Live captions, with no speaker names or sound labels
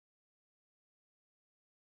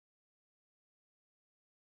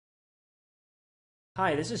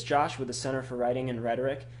Hi, this is Josh with the Center for Writing and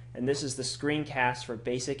Rhetoric, and this is the screencast for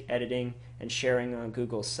basic editing and sharing on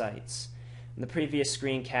Google Sites. In the previous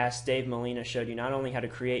screencast, Dave Molina showed you not only how to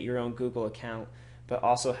create your own Google account, but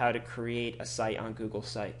also how to create a site on Google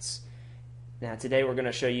Sites. Now today we're going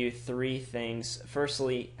to show you three things.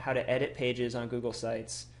 Firstly, how to edit pages on Google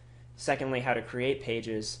Sites. Secondly, how to create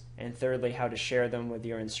pages. And thirdly, how to share them with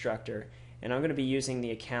your instructor. And I'm going to be using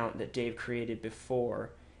the account that Dave created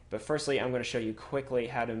before. But firstly, I'm going to show you quickly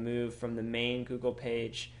how to move from the main Google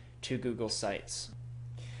page to Google Sites.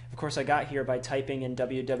 Of course, I got here by typing in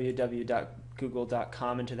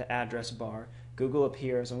www.google.com into the address bar. Google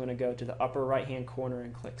appears. I'm going to go to the upper right hand corner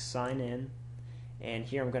and click Sign In. And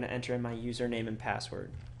here I'm going to enter in my username and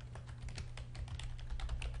password.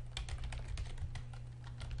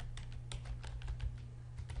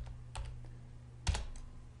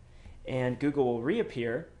 And Google will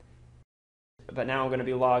reappear. But now I'm going to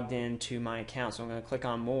be logged into my account, so I'm going to click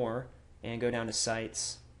on More and go down to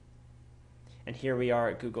Sites. And here we are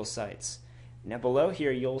at Google Sites. Now below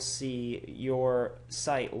here you'll see your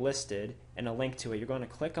site listed and a link to it. You're going to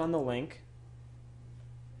click on the link,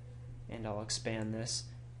 and I'll expand this.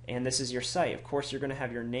 And this is your site. Of course, you're going to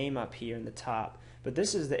have your name up here in the top, but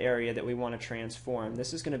this is the area that we want to transform.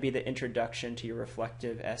 This is going to be the introduction to your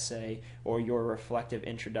reflective essay or your reflective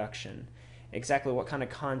introduction. Exactly what kind of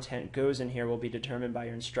content goes in here will be determined by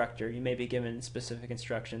your instructor. You may be given specific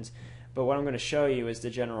instructions, but what I'm going to show you is the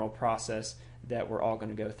general process that we're all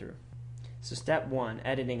going to go through. So step one,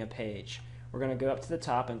 editing a page. We're going to go up to the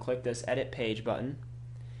top and click this Edit Page button,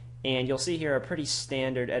 and you'll see here a pretty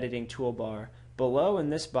standard editing toolbar. Below in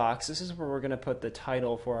this box, this is where we're going to put the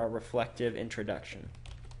title for our reflective introduction.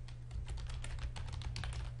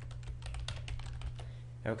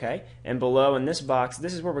 Okay, and below in this box,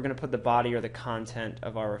 this is where we're going to put the body or the content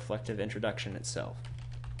of our reflective introduction itself.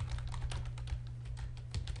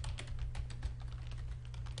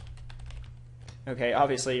 Okay,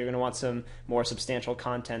 obviously you're going to want some more substantial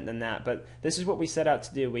content than that, but this is what we set out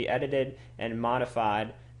to do. We edited and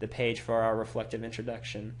modified the page for our reflective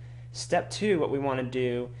introduction. Step two, what we want to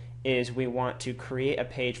do is we want to create a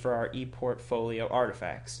page for our ePortfolio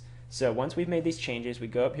artifacts. So once we've made these changes, we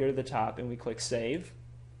go up here to the top and we click Save.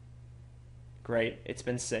 Great, it's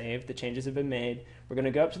been saved, the changes have been made. We're going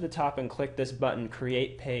to go up to the top and click this button,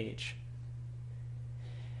 Create Page.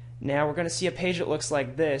 Now we're going to see a page that looks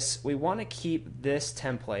like this. We want to keep this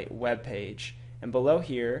template, web page, and below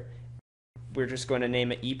here we're just going to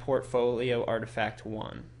name it ePortfolio Artifact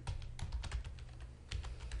 1.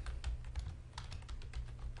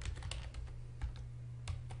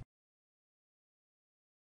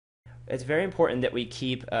 It's very important that we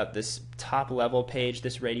keep this top level page,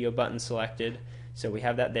 this radio button selected. So we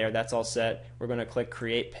have that there, that's all set. We're going to click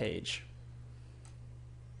Create Page.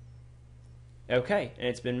 Okay, and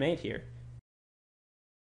it's been made here.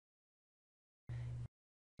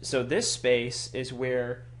 So this space is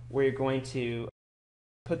where we're going to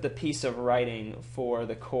put the piece of writing for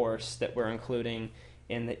the course that we're including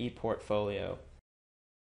in the ePortfolio.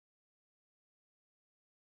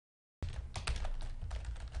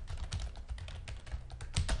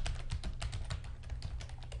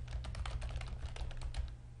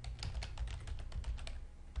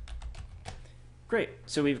 Great,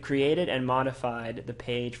 so we've created and modified the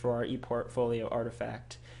page for our ePortfolio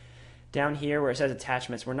artifact. Down here where it says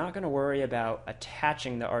attachments, we're not going to worry about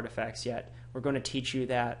attaching the artifacts yet. We're going to teach you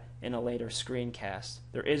that in a later screencast.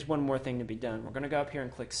 There is one more thing to be done. We're going to go up here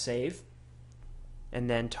and click Save, and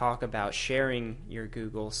then talk about sharing your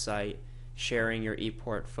Google site, sharing your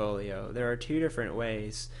ePortfolio. There are two different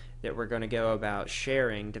ways that we're going to go about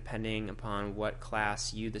sharing depending upon what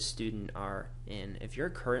class you, the student, are in. If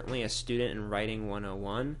you're currently a student in Writing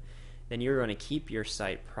 101, then you're going to keep your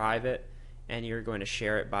site private and you're going to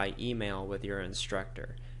share it by email with your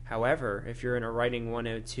instructor. However, if you're in a Writing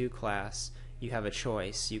 102 class, you have a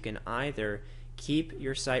choice. You can either keep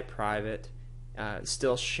your site private,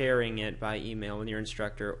 still sharing it by email with your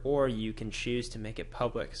instructor, or you can choose to make it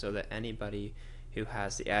public so that anybody who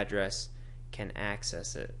has the address can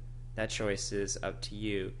access it. That choice is up to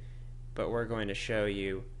you, but we're going to show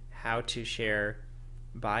you how to share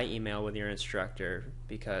by email with your instructor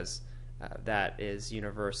because that is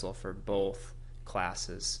universal for both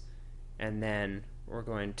classes. And then we're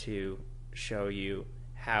going to show you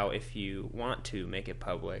how, if you want to make it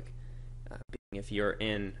public, if you're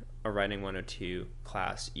in a Writing 102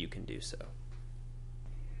 class, you can do so.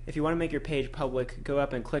 If you want to make your page public, go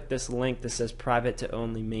up and click this link that says Private to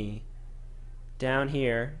Only Me. Down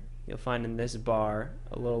here, you'll find in this bar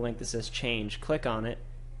a little link that says Change. Click on it,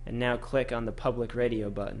 and now click on the Public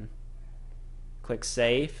Radio button. Click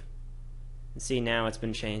Save, See, now it's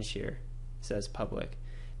been changed here. It says public.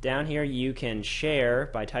 Down here you can share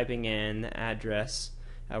by typing in the address.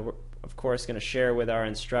 We're of course going to share with our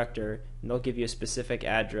instructor, and they'll give you a specific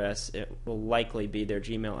address. It will likely be their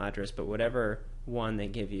Gmail address, but whatever one they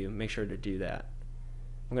give you, make sure to do that.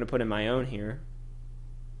 I'm going to put in my own here.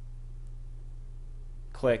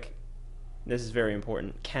 Click, this is very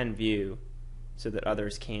important, can view, so that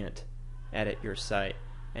others can't edit your site.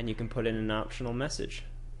 And you can put in an optional message.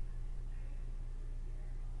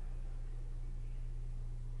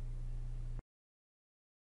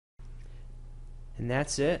 And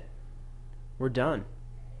that's it. We're done.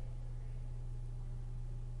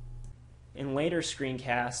 In later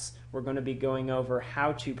screencasts, we're going to be going over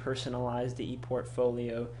how to personalize the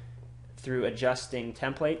ePortfolio through adjusting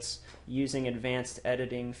templates, using advanced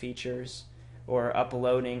editing features, or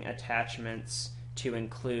uploading attachments to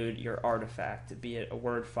include your artifact, be it a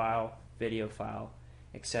Word file, video file,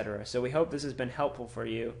 etc. So we hope this has been helpful for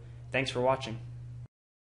you. Thanks for watching.